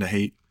see anything to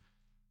hate.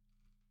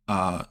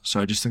 So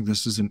I just think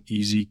this is an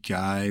easy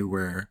guy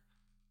where,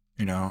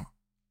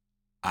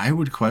 I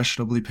would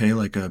questionably pay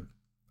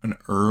an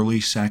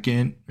early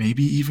second,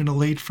 maybe even a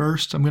late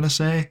first, I'm going to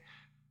say,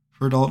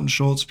 for Dalton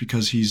Schultz,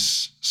 because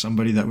he's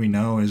somebody that we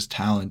know is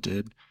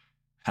talented,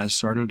 has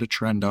started to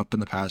trend up in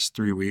the past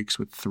 3 weeks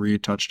with 3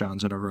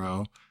 touchdowns in a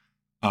row.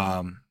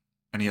 And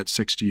he had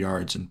 60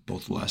 yards in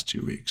both the last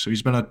 2 weeks. So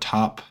he's been a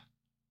top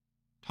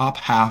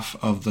half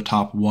of the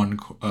top one,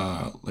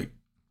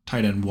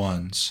 tight end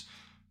ones.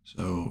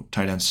 So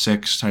tight end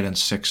 6, tight end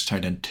 6,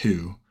 tight end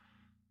 2.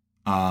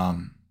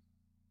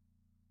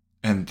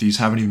 And these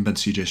haven't even been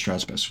CJ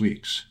Stroud's best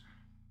weeks.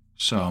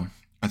 So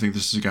I think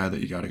this is a guy that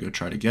you got to go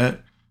try to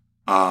get,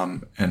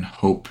 and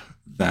hope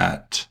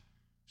that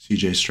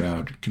CJ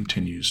Stroud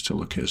continues to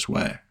look his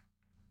way.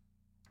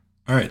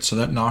 All right, so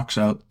that knocks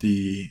out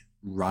the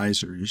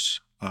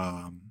risers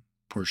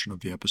portion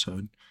of the episode.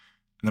 And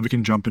then we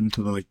can jump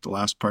into the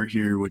last part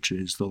here, which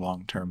is the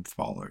long-term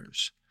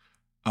fallers.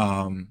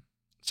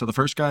 So the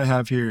first guy I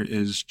have here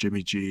is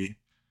Jimmy G.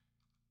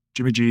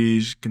 Jimmy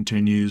G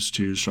continues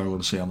to struggle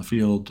to stay on the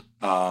field.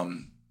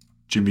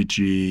 Jimmy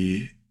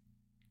G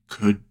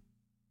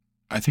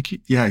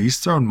he's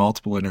thrown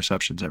multiple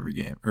interceptions every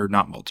game, or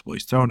not multiple.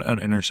 He's thrown an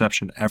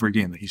interception every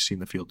game that he's seen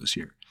the field this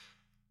year.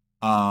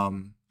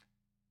 And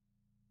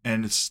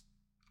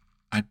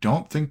I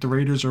don't think the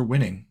Raiders are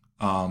winning.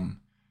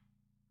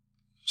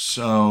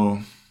 So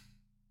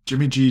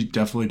Jimmy G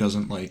definitely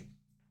doesn't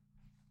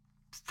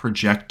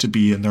project to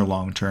be in their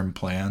long-term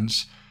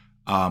plans,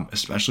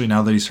 especially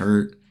now that he's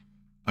hurt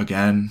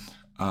again.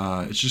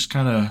 It's just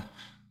kind of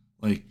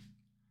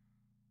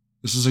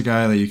this is a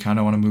guy that you kind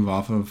of want to move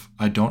off of.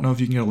 I don't know if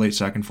you can get a late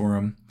second for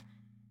him.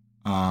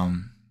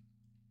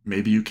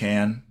 Maybe you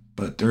can,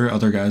 but there are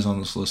other guys on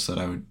this list that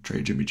I would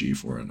trade Jimmy G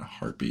for in a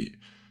heartbeat,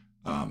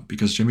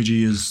 because Jimmy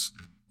G is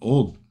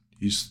old.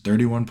 He's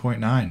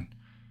 31.9.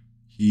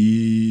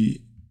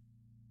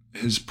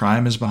 His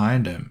prime is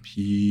behind him.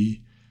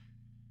 He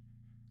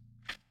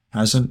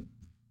hasn't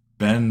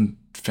been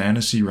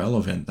fantasy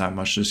relevant that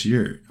much this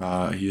year.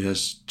 He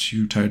has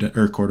 2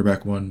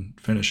 quarterback 1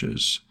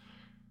 finishes.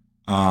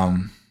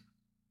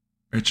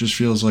 It just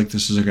feels like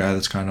this is a guy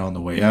that's kind of on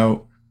the way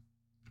out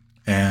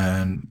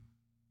and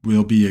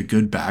will be a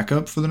good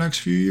backup for the next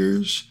few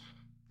years,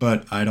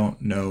 but I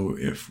don't know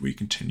if we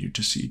continue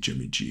to see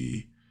Jimmy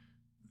G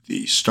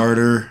the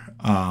starter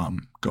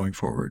going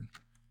forward.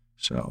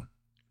 So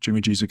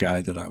Jimmy G's a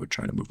guy that I would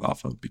try to move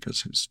off of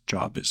because his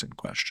job is in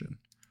question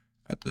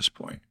at this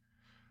point.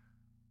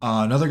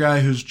 Another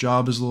guy whose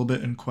job is a little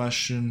bit in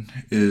question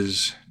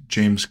is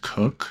James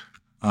Cook.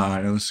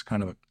 I know this is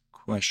kind of a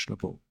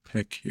questionable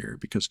pick here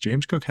because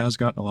James Cook has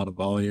gotten a lot of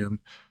volume.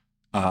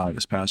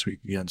 This past week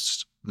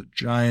against the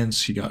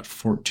Giants, he got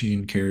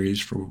 14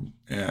 carries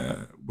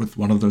with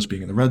one of those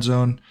being in the red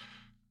zone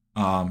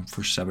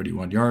for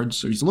 71 yards.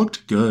 So he's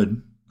looked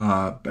good,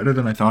 better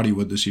than I thought he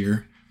would this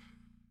year.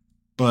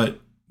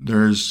 But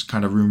there's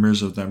kind of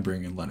rumors of them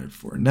bringing Leonard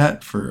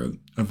Fournette for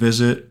a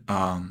visit,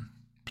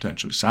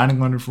 potentially signing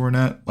Leonard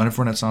Fournette. Leonard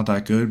Fournette's not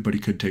that good, but he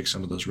could take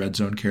some of those red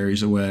zone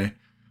carries away.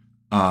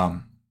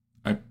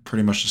 I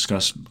pretty much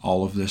discussed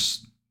all of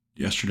this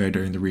yesterday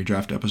during the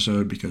redraft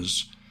episode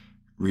because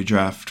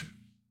redraft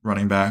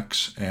running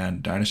backs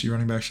and dynasty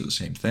running backs are the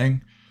same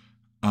thing.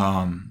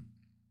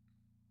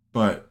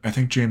 But I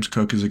think James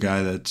Cook is a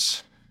guy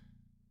that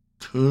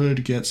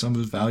could get some of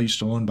his value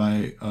stolen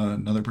by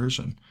another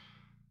person.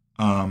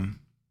 And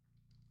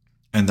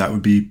that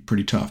would be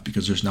pretty tough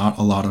because there's not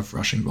a lot of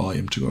rushing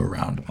volume to go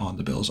around on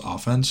the Bills'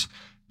 offense.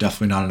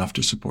 Definitely not enough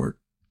to support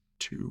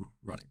 2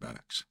 running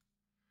backs.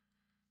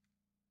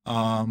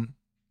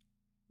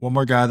 One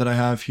more guy that I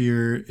have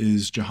here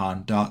is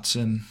Jahan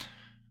Dotson.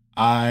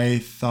 I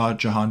thought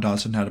Jahan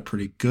Dotson had a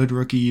pretty good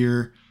rookie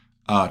year,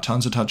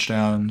 tons of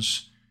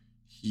touchdowns.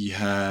 He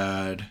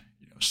had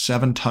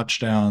 7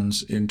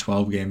 touchdowns in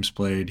 12 games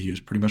played. He was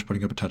pretty much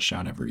putting up a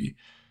touchdown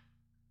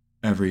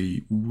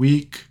every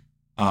week.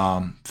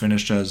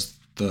 Finished as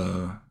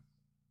the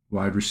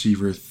wide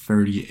receiver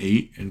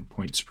 38 in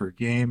points per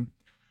game.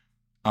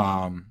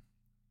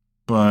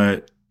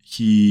 But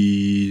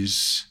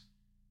he's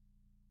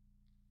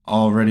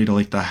already to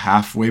like the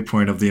halfway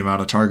point of the amount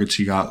of targets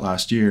he got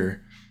last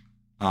year.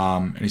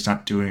 And he's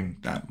not doing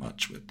that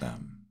much with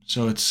them.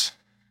 So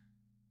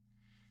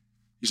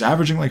he's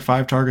averaging like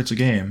 5 targets a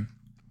game.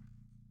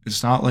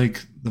 It's not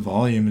like the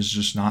volume is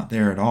just not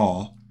there at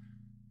all.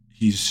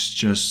 He's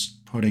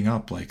just putting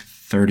up like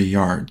 30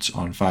 yards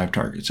on 5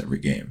 targets every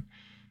game,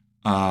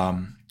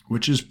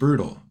 which is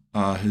brutal.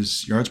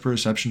 His yards per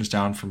reception is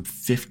down from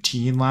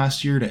 15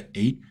 last year to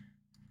 8.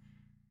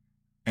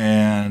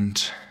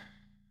 And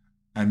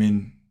I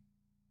mean,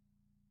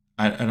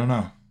 I don't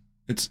know.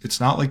 It's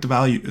not like the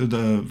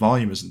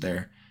volume isn't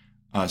there.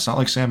 It's not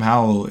like Sam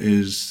Howell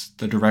is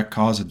the direct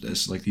cause of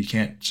this. Like he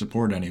can't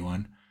support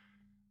anyone.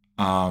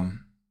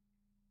 Um,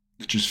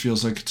 it just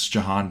feels like it's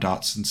Jahan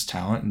Dotson's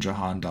talent and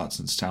Jahan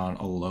Dotson's talent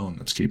alone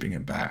that's keeping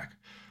him back.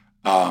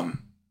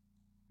 Um,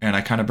 and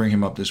I kind of bring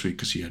him up this week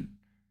because he had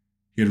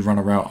run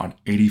a route on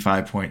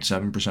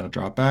 85.7% of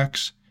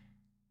dropbacks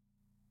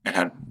and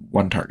had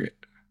 1 target.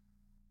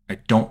 I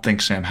don't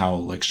think Sam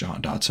Howell likes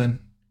Jahan Dotson,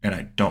 and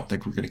I don't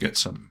think we're going to get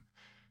some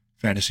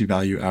fantasy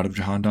value out of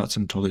Jahan Dotson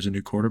until there's a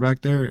new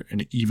quarterback there.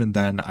 And even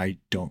then, I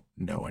don't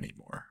know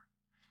anymore.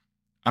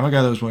 I'm a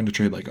guy that was willing to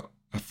trade like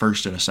a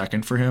first and a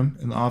second for him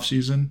in the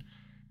offseason.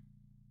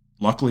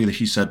 Luckily, that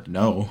he said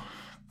no.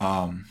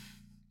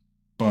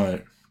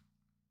 But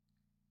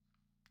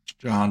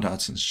Jahan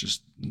Dotson's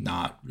just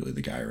not really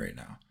the guy right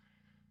now.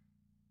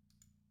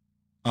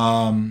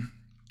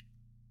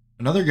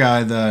 Another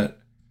guy that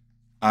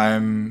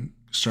I'm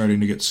starting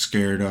to get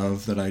scared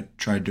of that I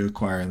tried to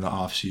acquire in the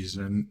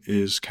offseason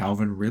is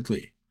Calvin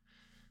Ridley.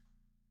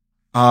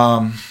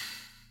 Um,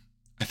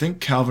 I think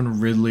Calvin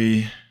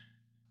Ridley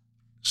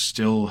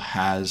still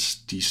has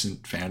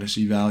decent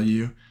fantasy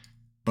value,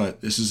 but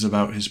this is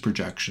about his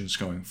projections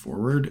going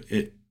forward.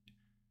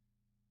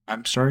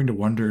 I'm starting to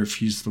wonder if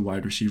he's the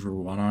wide receiver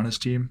 1 on his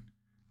team.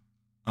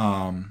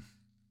 Um,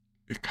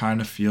 it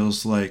kind of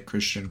feels like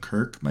Christian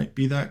Kirk might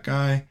be that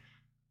guy,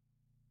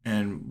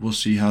 and we'll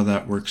see how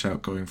that works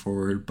out going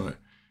forward. But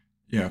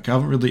yeah,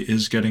 Calvin Ridley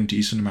is getting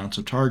decent amounts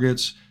of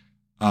targets.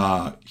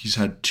 He's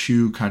had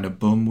 2 kind of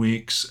boom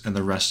weeks, and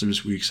the rest of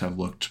his weeks have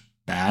looked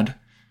bad.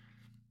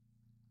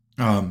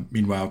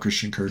 Meanwhile,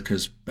 Christian Kirk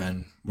has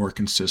been more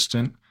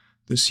consistent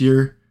this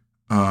year.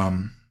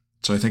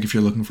 So I think if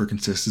you're looking for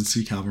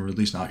consistency, Calvin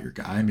Ridley's not your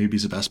guy. Maybe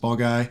he's a best ball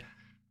guy.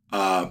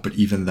 But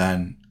even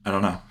then, I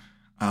don't know.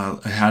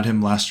 I had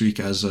him last week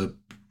as a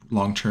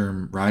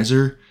long-term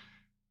riser,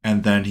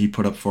 and then he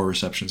put up 4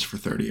 receptions for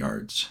 30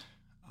 yards.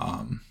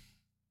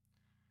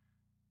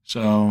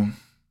 So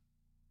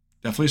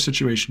definitely a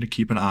situation to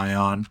keep an eye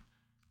on.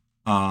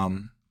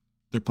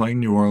 They're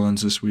playing New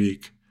Orleans this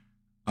week,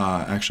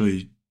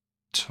 actually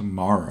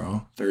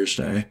tomorrow,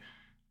 Thursday,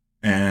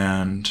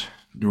 and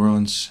New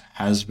Orleans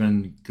has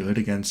been good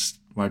against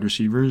wide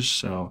receivers,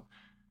 so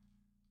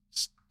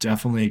it's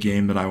definitely a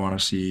game that I want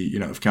to see.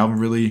 If Calvin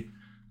really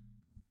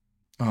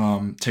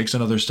takes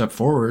another step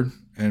forward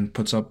and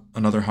puts up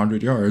another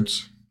 100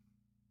 yards,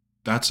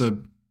 that's a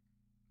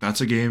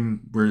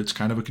game where it's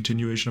kind of a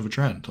continuation of a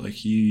trend. Like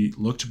he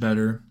looked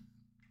better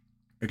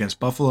against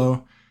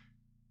Buffalo,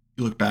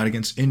 he looked bad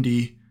against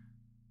Indy.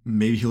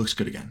 Maybe he looks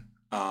good again.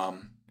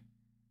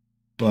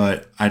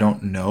 But I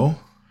don't know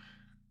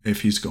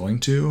if he's going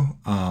to.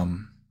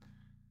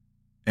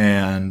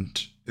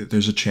 And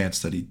there's a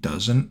chance that he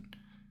doesn't.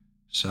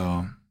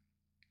 So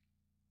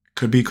it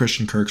could be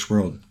Christian Kirk's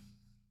world.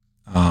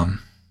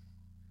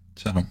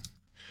 So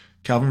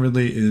Calvin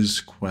Ridley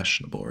is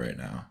questionable right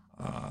now,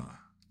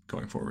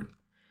 going forward.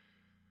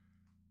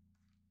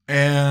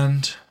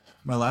 And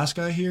my last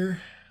guy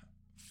here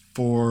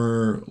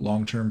for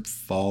long-term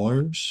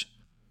fallers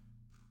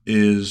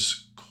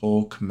is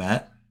Cole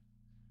Kmet.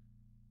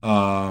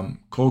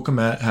 Cole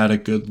Kmet had a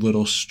good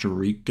little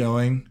streak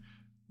going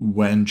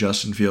when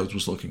Justin Fields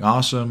was looking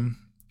awesome,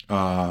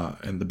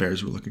 and the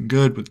Bears were looking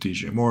good with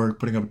DJ Moore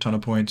putting up a ton of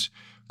points.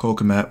 Cole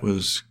Kmet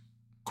was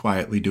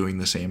quietly doing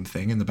the same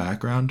thing in the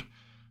background.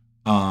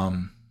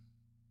 And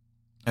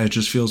it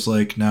just feels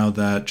like now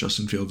that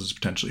Justin Fields is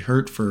potentially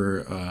hurt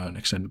for an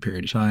extended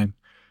period of time,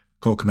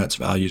 Cole Kmet's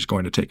value is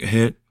going to take a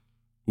hit.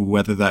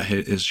 Whether that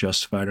hit is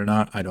justified or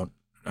not, I don't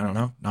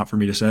know. Not for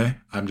me to say.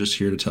 I'm just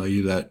here to tell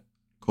you that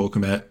Cole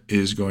Kmet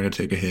is going to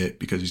take a hit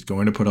because he's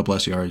going to put up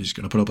less yards. He's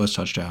going to put up less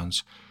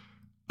touchdowns.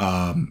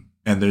 And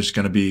there's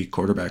going to be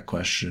quarterback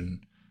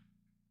question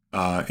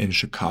in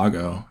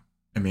Chicago.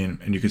 I mean,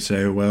 and you could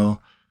say,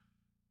 well,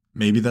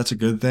 maybe that's a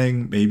good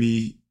thing.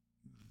 Maybe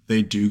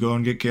they do go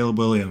and get Caleb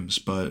Williams,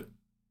 but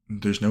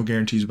there's no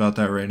guarantees about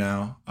that right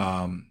now.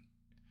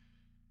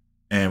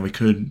 And we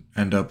could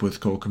end up with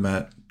Cole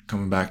Kmet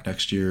coming back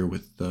next year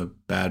with the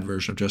bad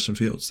version of Justin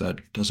Fields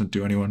that doesn't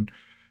do anyone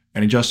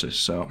any justice.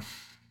 So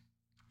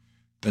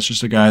that's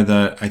just a guy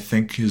that I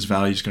think his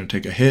value is going to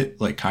take a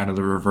hit, like kind of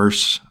the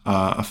reverse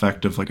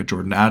effect of like a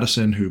Jordan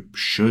Addison, who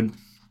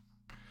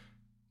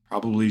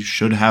probably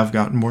should have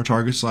gotten more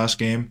targets last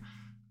game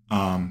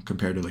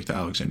compared to like the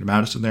Alexander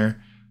Madison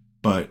there.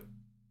 But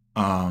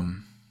I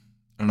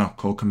don't know,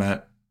 Cole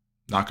Kmet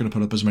not going to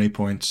put up as many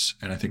points,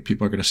 and I think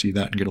people are going to see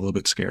that and get a little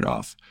bit scared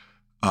off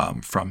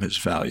from his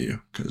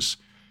value because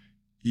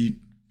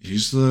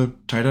he's the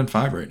tight end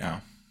 5 right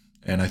now,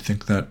 and I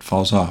think that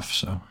falls off.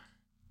 So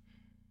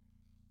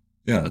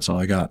yeah, that's all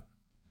I got.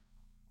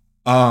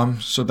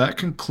 So that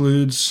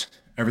concludes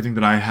everything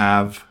that I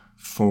have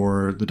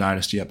for the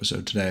Dynasty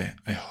episode today.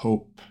 I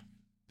hope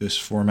this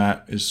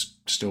format is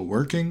still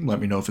working.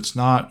 Let me know if it's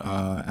not.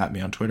 At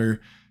me on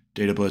Twitter,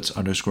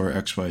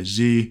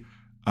 Datablitz_XYZ.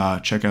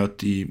 Check out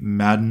the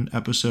Madden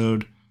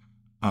episode.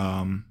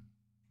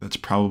 That's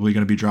probably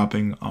going to be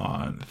dropping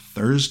on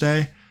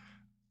Thursday,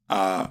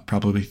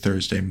 probably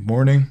Thursday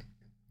morning.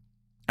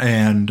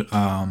 And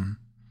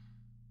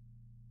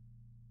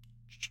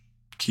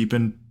keep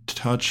in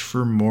touch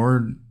for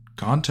more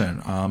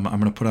content. I'm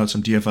going to put out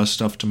some DFS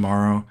stuff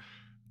tomorrow.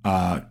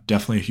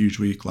 Definitely a huge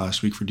week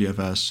last week for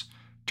DFS.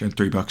 Turned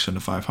 $3 into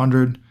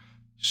 500.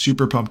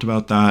 Super pumped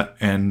about that.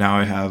 And now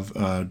I have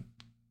a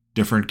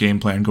different game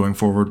plan going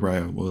forward where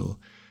I will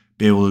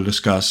be able to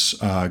discuss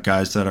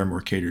guys that are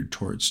more catered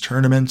towards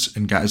tournaments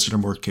and guys that are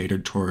more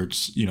catered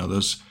towards,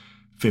 those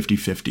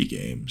 50-50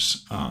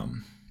 games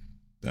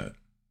that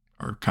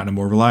are kind of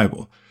more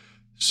reliable.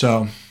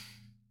 So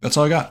that's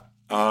all I got.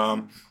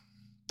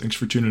 Thanks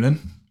for tuning in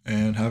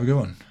and have a good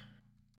one.